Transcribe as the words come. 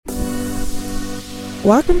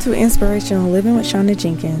Welcome to Inspirational Living with Shauna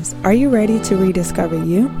Jenkins. Are you ready to rediscover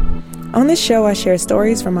you? On this show, I share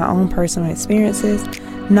stories from my own personal experiences,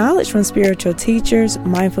 knowledge from spiritual teachers,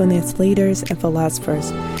 mindfulness leaders, and philosophers,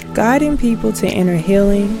 guiding people to inner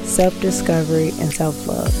healing, self-discovery, and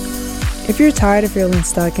self-love. If you're tired of feeling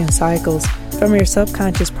stuck in cycles from your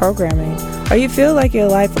subconscious programming, or you feel like your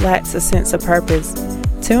life lacks a sense of purpose,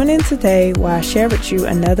 tune in today while I share with you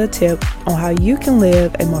another tip on how you can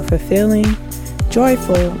live a more fulfilling,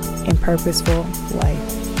 joyful, and purposeful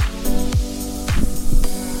life.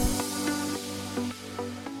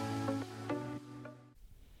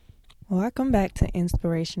 Welcome back to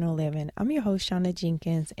Inspirational Living. I'm your host, Shauna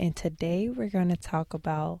Jenkins, and today we're going to talk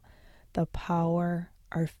about the power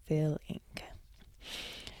of feeling.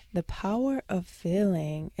 The power of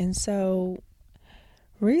feeling. And so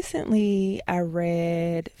recently I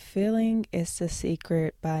read Feeling is the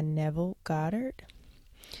Secret by Neville Goddard.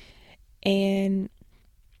 And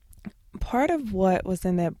part of what was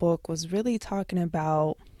in that book was really talking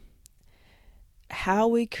about how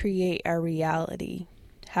we create our reality,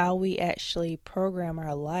 how we actually program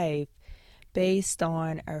our life based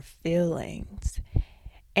on our feelings.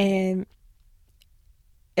 And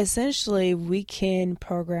essentially, we can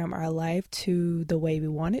program our life to the way we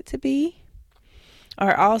want it to be,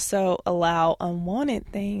 or also allow unwanted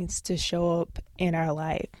things to show up in our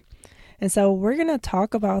life. And so we're going to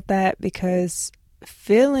talk about that because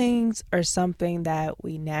feelings are something that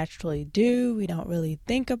we naturally do. We don't really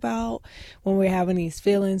think about when we're having these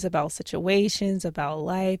feelings about situations, about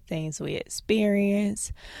life, things we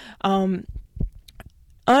experience. Not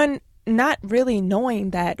really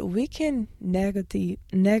knowing that we can negatively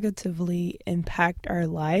impact our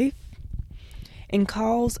life and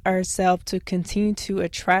cause ourselves to continue to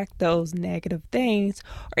attract those negative things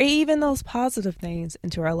or even those positive things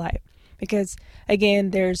into our life. Because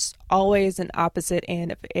again, there's always an opposite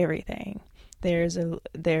end of everything. There's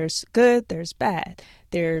good, there's bad,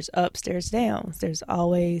 there's ups, there's downs. There's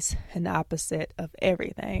always an opposite of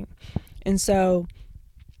everything. And so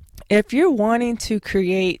if you're wanting to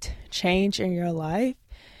create change in your life,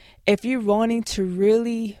 if you're wanting to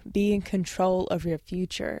really be in control of your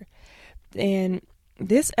future, then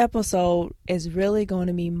this episode is really going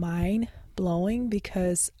to be mind-blowing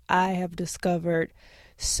because I have discovered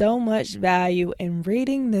so much value in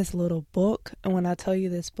reading this little book. And when I tell you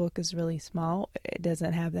this book is really small, it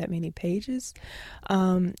doesn't have that many pages.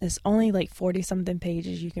 It's only like 40 something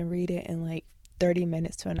pages. You can read it in like 30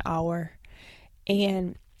 minutes to an hour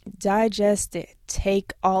and digest it,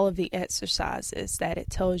 take all of the exercises that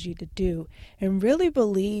it tells you to do, and really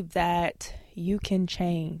believe that you can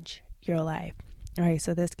change your life. All right,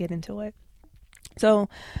 so let's get into it. So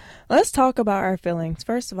let's talk about our feelings.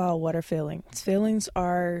 First of all, what are feelings? Feelings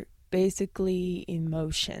are basically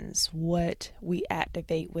emotions, what we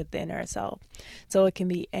activate within ourselves. So it can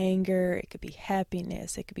be anger, it could be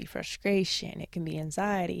happiness, it could be frustration, it can be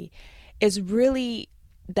anxiety. It's really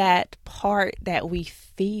that part that we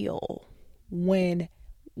feel when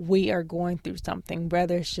we are going through something,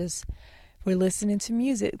 whether it's just we're listening to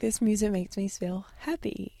music. This music makes me feel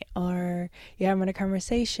happy. Or you're having a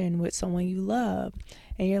conversation with someone you love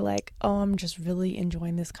and you're like, oh, I'm just really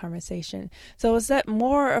enjoying this conversation. So is that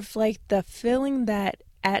more of like the feeling that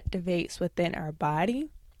activates within our body?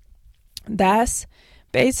 That's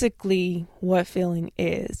basically what feeling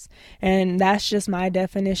is. And that's just my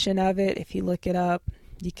definition of it. If you look it up,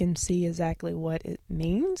 you can see exactly what it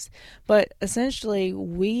means. But essentially,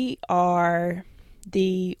 we are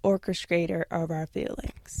the orchestrator of our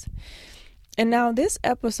feelings. And now this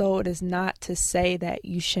episode is not to say that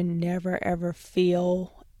you should never ever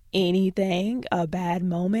feel anything, a bad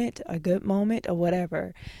moment, a good moment, or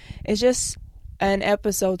whatever. It's just an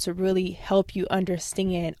episode to really help you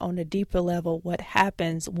understand on a deeper level what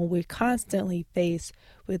happens when we're constantly faced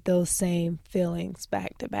with those same feelings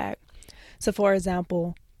back to back. So for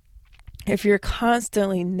example, if you're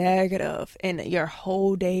constantly negative and your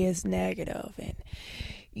whole day is negative and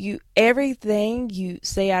everything you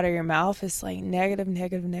say out of your mouth is like negative.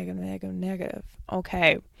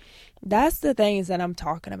 Okay. That's the things that I'm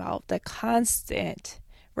talking about. The constant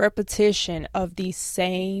repetition of these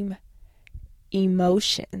same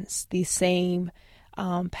emotions, these same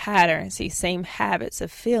patterns, these same habits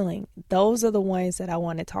of feeling. Those are the ones that I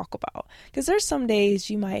want to talk about. Because there's some days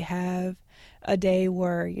you might have a day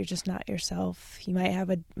where you're just not yourself. You might have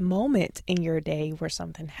a moment in your day where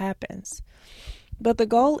something happens. But the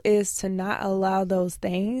goal is to not allow those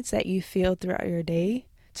things that you feel throughout your day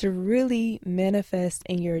to really manifest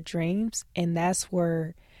in your dreams. And that's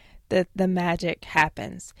where the magic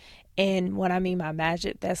happens. And what I mean by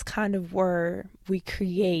magic, that's kind of where we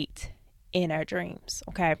create in our dreams.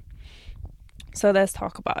 Okay. So let's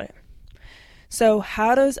talk about it. So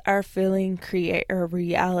how does our feeling create a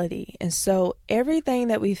reality? And so everything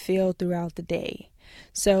that we feel throughout the day.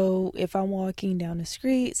 So if I'm walking down the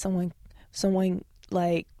street, someone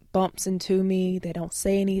like bumps into me, they don't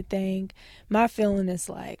say anything, my feeling is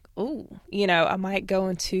like, ooh, I might go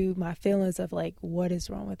into my feelings of like, what is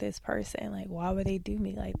wrong with this person? Like, why would they do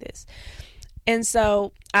me like this? And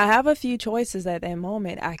so I have a few choices at that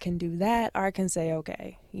moment. I can do that, or I can say,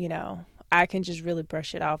 okay, I can just really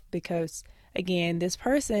brush it off because, again, this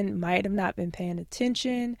person might have not been paying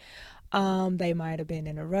attention. They might have been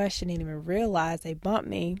in a rush and didn't even realize they bumped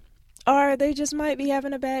me. Or they just might be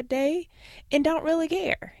having a bad day and don't really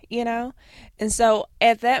care, And so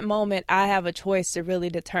at that moment, I have a choice to really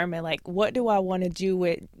determine, like, what do I want to do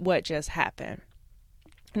with what just happened?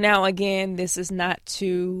 Now, again, this is not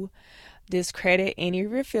to discredit any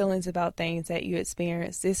of your feelings about things that you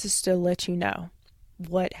experience. This is to let you know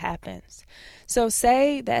what happens. So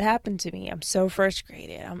say that happened to me. I'm so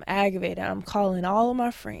frustrated. I'm aggravated. I'm calling all of my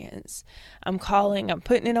friends. I'm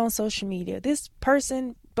putting it on social media. This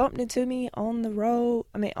person bumped into me on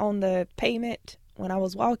the pavement when I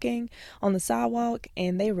was walking on the sidewalk,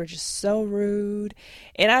 and they were just so rude.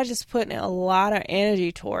 And I just put in a lot of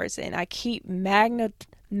energy towards it, and I keep magnetizing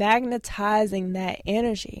that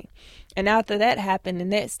energy. And after that happened, the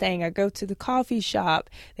next thing, I go to the coffee shop.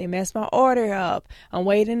 They mess my order up. I'm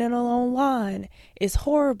waiting in a long line. It's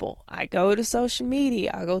horrible. I go to social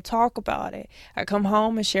media. I go talk about it. I come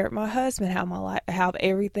home and share with my husband how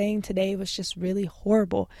everything today was just really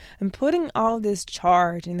horrible. I'm putting all this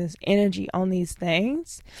charge and this energy on these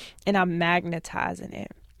things, and I'm magnetizing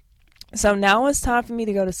it. So now it's time for me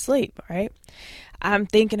to go to sleep, right? I'm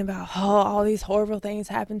thinking about, all these horrible things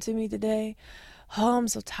happened to me today. I'm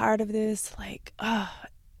so tired of this. Like,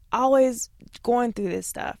 always going through this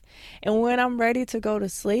stuff. And when I'm ready to go to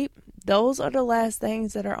sleep, those are the last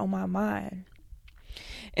things that are on my mind.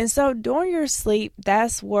 And so during your sleep,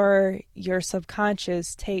 that's where your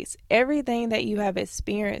subconscious takes everything that you have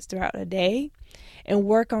experienced throughout the day and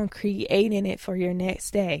work on creating it for your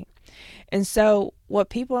next day. And so what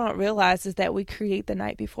people don't realize is that we create the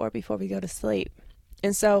night before we go to sleep.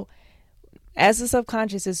 And so as the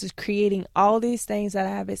subconscious is creating all these things that I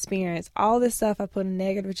have experienced, all this stuff I put a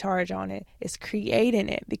negative charge on it, it's creating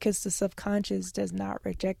it because the subconscious does not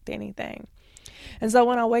reject anything. And so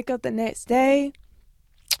when I wake up the next day,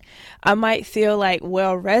 I might feel like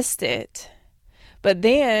well rested. But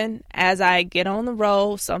then as I get on the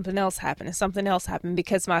road, something else happened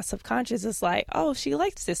because my subconscious is like, oh, she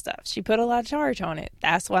likes this stuff. She put a lot of charge on it.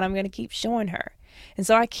 That's what I'm going to keep showing her. And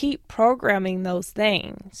so I keep programming those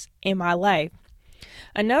things in my life.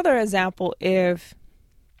 Another example, if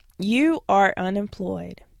you are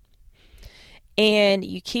unemployed and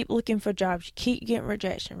you keep looking for jobs, you keep getting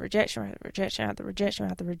rejection after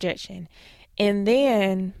rejection, and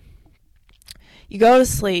then you go to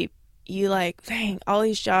sleep, you like, dang, all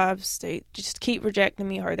these jobs, they just keep rejecting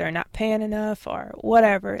me, or they're not paying enough, or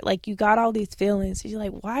whatever. Like, you got all these feelings. You're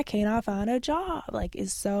like, why can't I find a job? Like,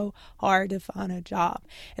 it's so hard to find a job.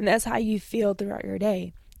 And that's how you feel throughout your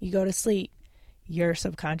day. You go to sleep. Your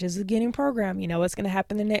subconscious is getting programmed. You know what's going to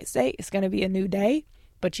happen the next day? It's going to be a new day.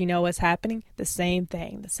 But you know what's happening? The same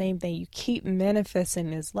thing. You keep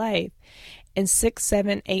manifesting this life. And 6,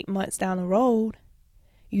 7, 8 months down the road,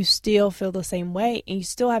 you still feel the same way, and you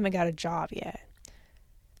still haven't got a job yet.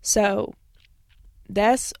 So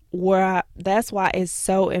that's why it's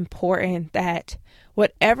so important that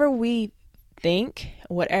whatever we think,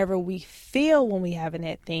 whatever we feel when we have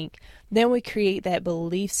that think, then we create that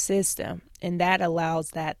belief system, and that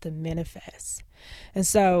allows that to manifest. And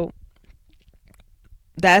so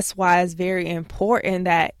that's why it's very important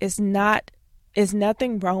that it's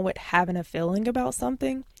nothing wrong with having a feeling about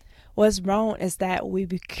something. What's wrong is that we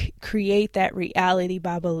create that reality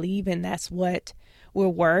by believing that's what we're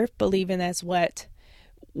worth, believing that's what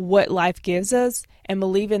life gives us, and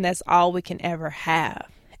believing that's all we can ever have.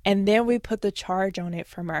 And then we put the charge on it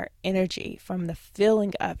from our energy, from the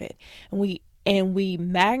feeling of it. And we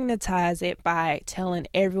magnetize it by telling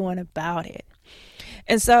everyone about it.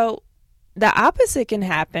 And so the opposite can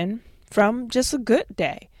happen from just a good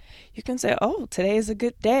day. You can say, oh, today is a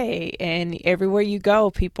good day. And everywhere you go,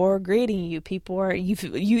 people are greeting you.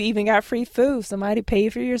 You even got free food. Somebody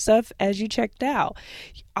paid for your stuff as you checked out.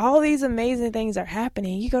 All these amazing things are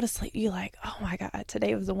happening. You go to sleep. You're like, oh my God,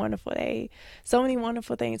 today was a wonderful day. So many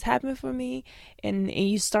wonderful things happened for me. And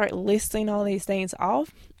you start listing all these things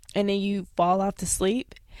off. And then you fall off to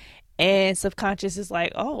sleep. And subconscious is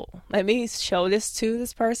like, oh, let me show this to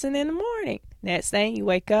this person in the morning. Next thing, you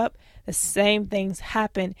wake up, The same things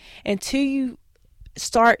happen until you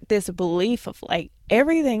start this belief of like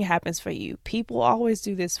everything happens for you. People always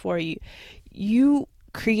do this for you. You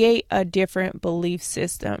create a different belief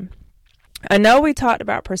system. I know we talked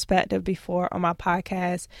about perspective before on my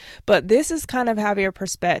podcast, but this is kind of how your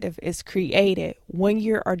perspective is created. When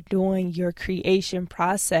you are doing your creation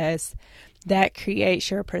process, that creates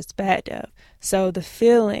your perspective. So the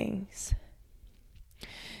feelings,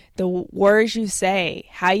 the words you say,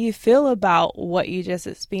 how you feel about what you just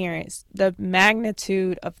experienced, the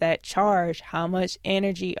magnitude of that charge, how much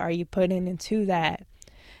energy are you putting into that?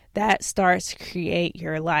 That starts to create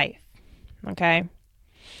your life. Okay?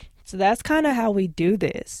 So that's kind of how we do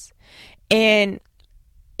this. And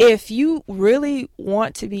if you really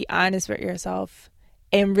want to be honest with yourself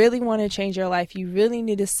and really want to change your life, you really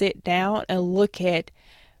need to sit down and look at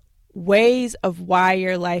ways of why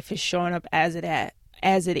your life is showing up as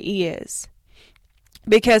it is.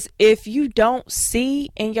 Because if you don't see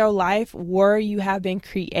in your life where you have been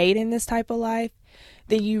creating this type of life,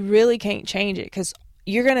 then you really can't change it, because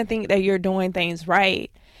you're going to think that you're doing things right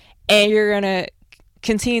and you're going to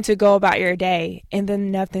continue to go about your day, and then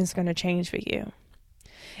nothing's going to change for you.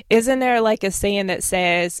 Isn't there like a saying that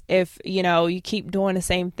says if, you keep doing the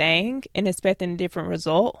same thing and expecting a different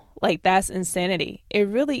result, like that's insanity. It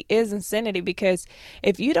really is insanity, because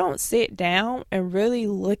if you don't sit down and really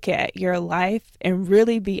look at your life and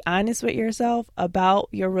really be honest with yourself about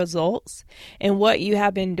your results and what you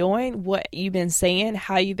have been doing, what you've been saying,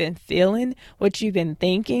 how you've been feeling, what you've been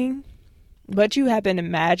thinking, what you have been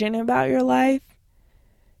imagining about your life,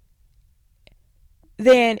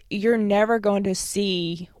 then you're never going to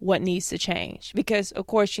see what needs to change, because of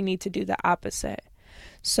course you need to do the opposite.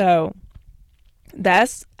 So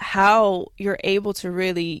that's how you're able to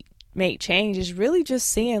really make change, is really just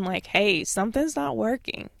seeing like, hey, something's not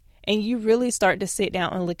working. And you really start to sit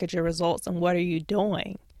down and look at your results and what are you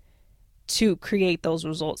doing to create those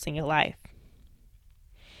results in your life.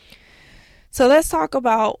 So let's talk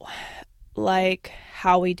about like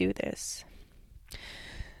how we do this.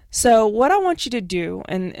 So what I want you to do,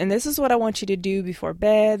 and this is what I want you to do before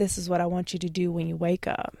bed, this is what I want you to do when you wake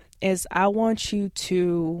up, is I want you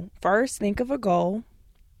to first think of a goal,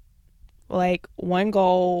 like one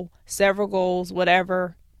goal, several goals,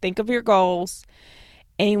 whatever. Think of your goals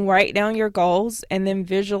and write down your goals, and then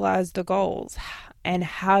visualize the goals and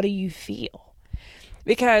how do you feel.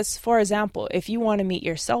 Because, for example, if you want to meet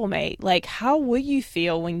your soulmate, like how will you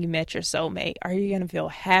feel when you met your soulmate? Are you going to feel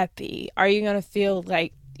happy? Are you going to feel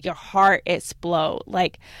like your heart explode?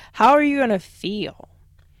 Like, how are you going to feel?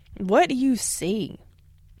 What do you see?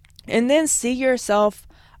 And then see yourself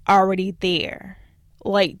already there.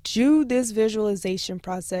 Like, do this visualization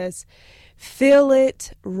process, feel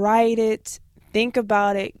it, write it, think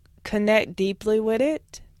about it, connect deeply with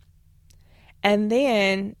it, and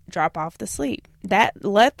then drop off to sleep.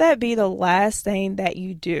 Let that be the last thing that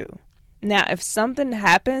you do. Now, if something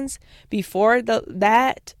happens before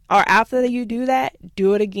that or after you do that,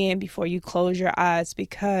 do it again before you close your eyes,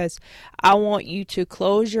 because I want you to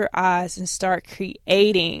close your eyes and start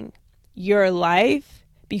creating your life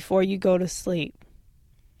before you go to sleep.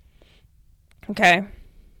 Okay?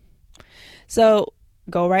 So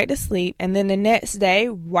go right to sleep, and then the next day,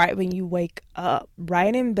 right when you wake up,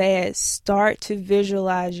 right in bed, start to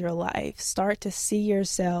visualize your life. Start to see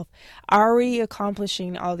yourself already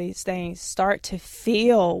accomplishing all these things. Start to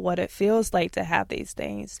feel what it feels like to have these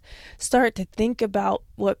things. Start to think about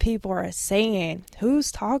what people are saying,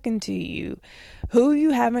 who's talking to you, who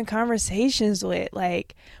you having conversations with,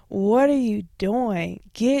 like what are you doing?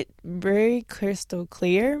 Get very crystal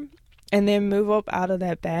clear, and then move up out of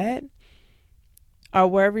that bed or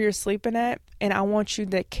wherever you're sleeping at, and I want you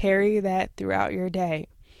to carry that throughout your day.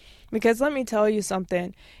 Because let me tell you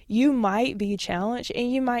something, you might be challenged and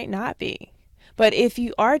you might not be. But if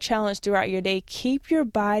you are challenged throughout your day, keep your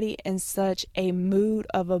body in such a mood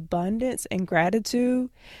of abundance and gratitude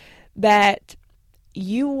that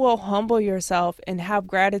you will humble yourself and have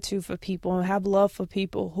gratitude for people and have love for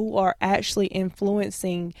people who are actually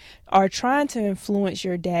influencing or trying to influence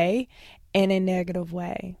your day in a negative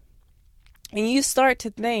way. And you start to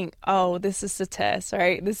think, oh, this is the test,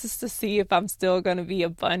 right? This is to see if I'm still going to be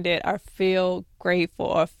abundant or feel grateful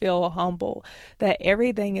or feel humble that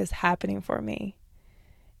everything is happening for me.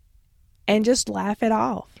 And just laugh it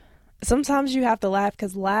off. Sometimes you have to laugh,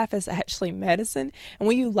 because laugh is actually medicine. And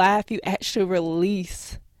when you laugh, you actually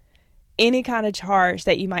release any kind of charge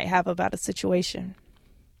that you might have about a situation.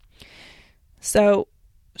 So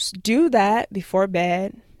do that before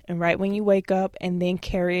bed and right when you wake up, and then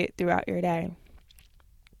carry it throughout your day.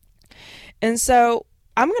 And so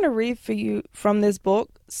I'm going to read for you from this book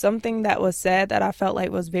something that was said that I felt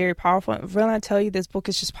like was very powerful. And when I tell you this book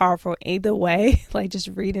is just powerful either way, like just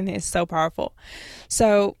reading it is so powerful.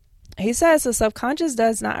 So he says the subconscious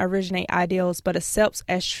does not originate ideals, but accepts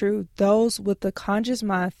as true those with the conscious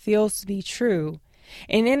mind feels to be true,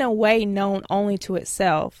 and in a way known only to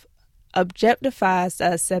itself, objectifies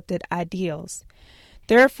the accepted ideals.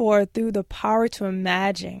 Therefore, through the power to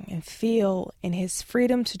imagine and feel and his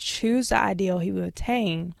freedom to choose the ideal he will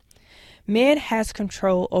attain, man has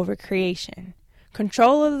control over creation.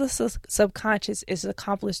 Control of the subconscious is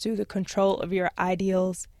accomplished through the control of your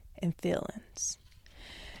ideals and feelings.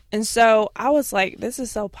 And so I was like, this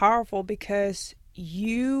is so powerful because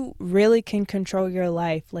you really can control your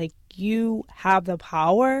life. Like, you have the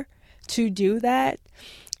power to do that.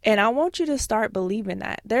 And I want you to start believing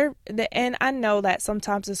that. And I know that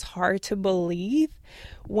sometimes it's hard to believe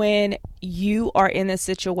when you are in a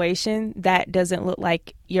situation that doesn't look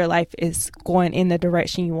like your life is going in the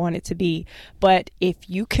direction you want it to be. But if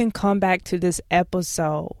you can come back to this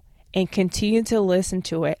episode and continue to listen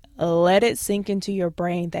to it, let it sink into your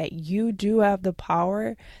brain that you do have the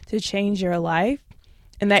power to change your life.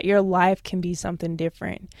 And that your life can be something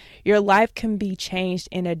different. Your life can be changed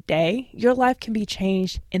in a day. Your life can be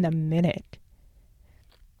changed in a minute.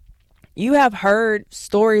 You have heard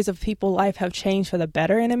stories of people's life have changed for the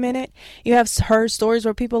better in a minute. You have heard stories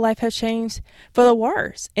where people's life has changed for the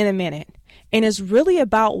worse in a minute. And it's really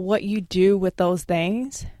about what you do with those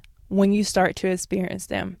things when you start to experience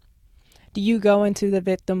them. Do you go into the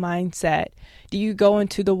victim mindset? Do you go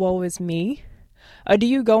into the woe is me? Or do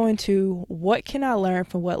you go into what can I learn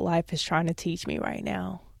from what life is trying to teach me right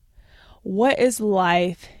now? What is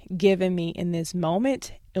life giving me in this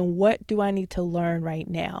moment? And what do I need to learn right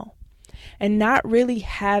now? And not really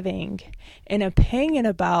having an opinion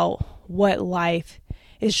about what life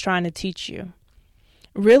is trying to teach you.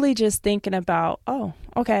 Really just thinking about, oh,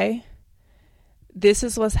 okay, this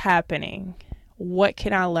is what's happening. What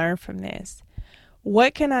can I learn from this?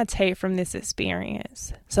 What can I take from this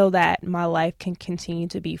experience so that my life can continue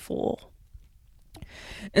to be full?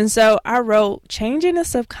 And so I wrote, changing the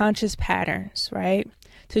subconscious patterns, right?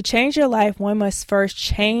 To change your life, one must first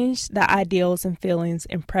change the ideals and feelings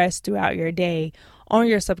impressed throughout your day on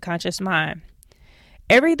your subconscious mind.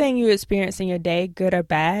 Everything you experience in your day, good or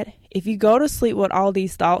bad, if you go to sleep with all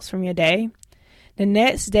these thoughts from your day, the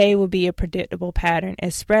next day will be a predictable pattern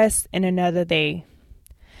expressed in another day.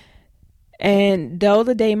 And though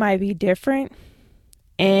the day might be different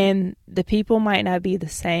and the people might not be the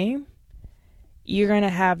same, you're going to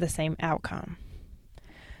have the same outcome.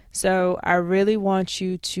 So I really want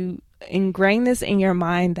you to ingrain this in your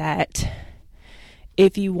mind that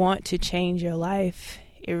if you want to change your life,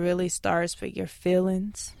 it really starts with your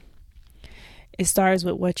feelings. It starts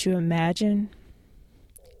with what you imagine.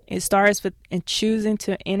 It starts with choosing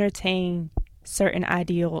to entertain certain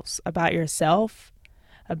ideals about yourself,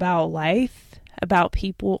 about life, about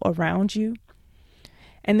people around you,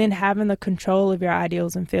 and then having the control of your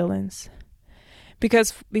ideals and feelings.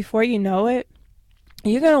 Because before you know it,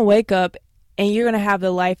 you're going to wake up and you're going to have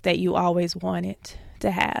the life that you always wanted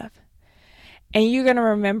to have. And you're going to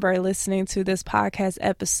remember listening to this podcast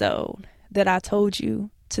episode that I told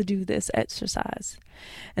you to do this exercise.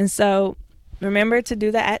 And so remember to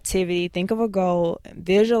do the activity, think of a goal,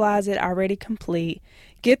 visualize it already complete,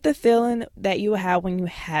 get the feeling that you have when you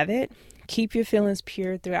have it, keep your feelings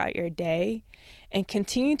pure throughout your day, and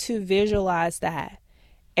continue to visualize that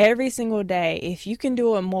every single day. If you can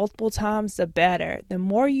do it multiple times, the better. The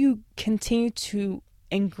more you continue to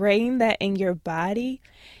ingrain that in your body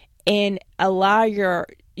and allow your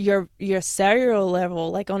cellular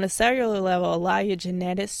level, like on a cellular level, allow your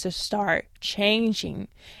genetics to start changing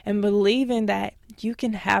and believing that you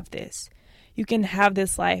can have this. You can have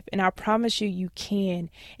this life, and I promise you, you can.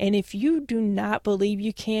 And if you do not believe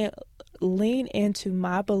you can, lean into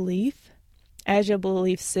my belief as your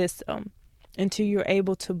belief system until you're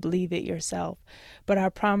able to believe it yourself. But I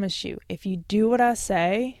promise you, if you do what I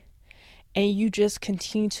say and you just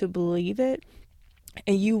continue to believe it,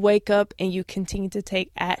 and you wake up and you continue to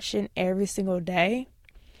take action every single day,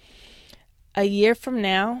 a year from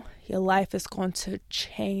now, your life is going to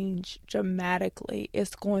change dramatically.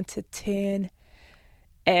 It's going to 10x,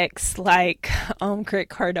 like Grant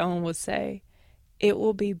Cardone would say. It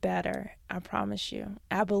will be better. I promise you.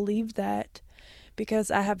 I believe that because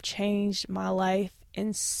I have changed my life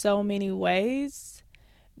in so many ways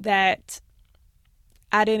that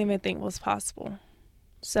I didn't even think was possible.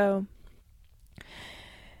 So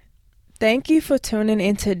thank you for tuning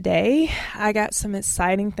in today. I got some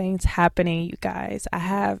exciting things happening, you guys. I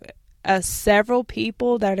have several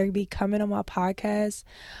people that are be coming on my podcast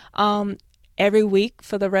every week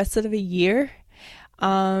for the rest of the year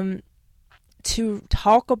to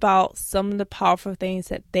talk about some of the powerful things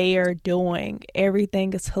that they are doing.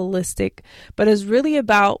 Everything is holistic, but it's really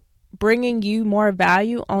about bringing you more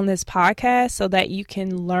value on this podcast so that you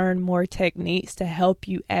can learn more techniques to help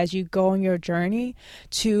you as you go on your journey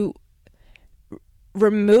to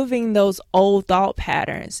removing those old thought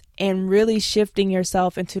patterns and really shifting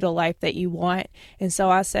yourself into the life that you want. And so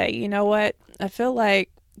I say, you know what? I feel like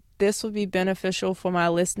this would be beneficial for my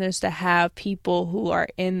listeners to have people who are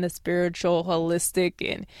in the spiritual,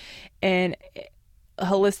 holistic and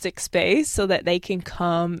holistic space so that they can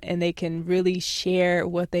come and they can really share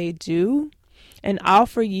what they do and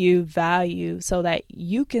offer you value so that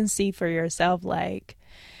you can see for yourself, like,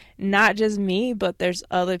 not just me, but there's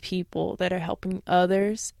other people that are helping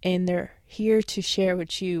others, and they're here to share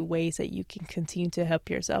with you ways that you can continue to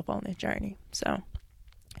help yourself on the journey. So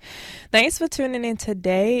thanks for tuning in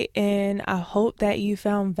today, and I hope that you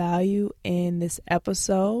found value in this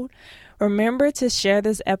episode. Remember to share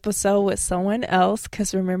this episode with someone else,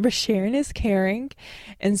 because remember, sharing is caring.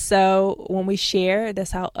 And so when we share,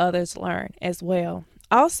 that's how others learn as well.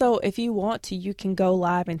 Also, if you want to, you can go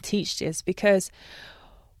live and teach this, because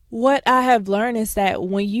what I have learned is that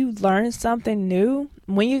when you learn something new,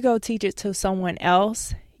 when you go teach it to someone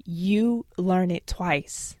else, you learn it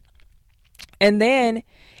twice. And then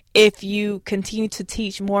if you continue to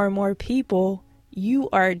teach more and more people, you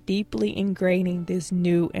are deeply ingraining this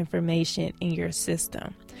new information in your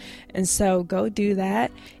system. And so go do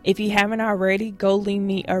that. If you haven't already, go leave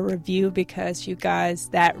me a review, because you guys,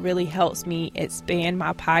 that really helps me expand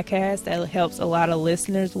my podcast. That helps a lot of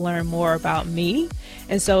listeners learn more about me.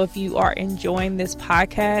 And so if you are enjoying this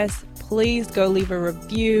podcast, please go leave a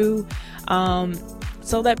review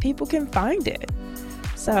so that people can find it.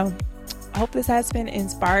 So I hope this has been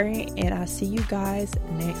inspiring, and I'll see you guys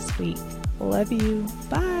next week. Love you.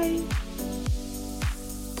 Bye.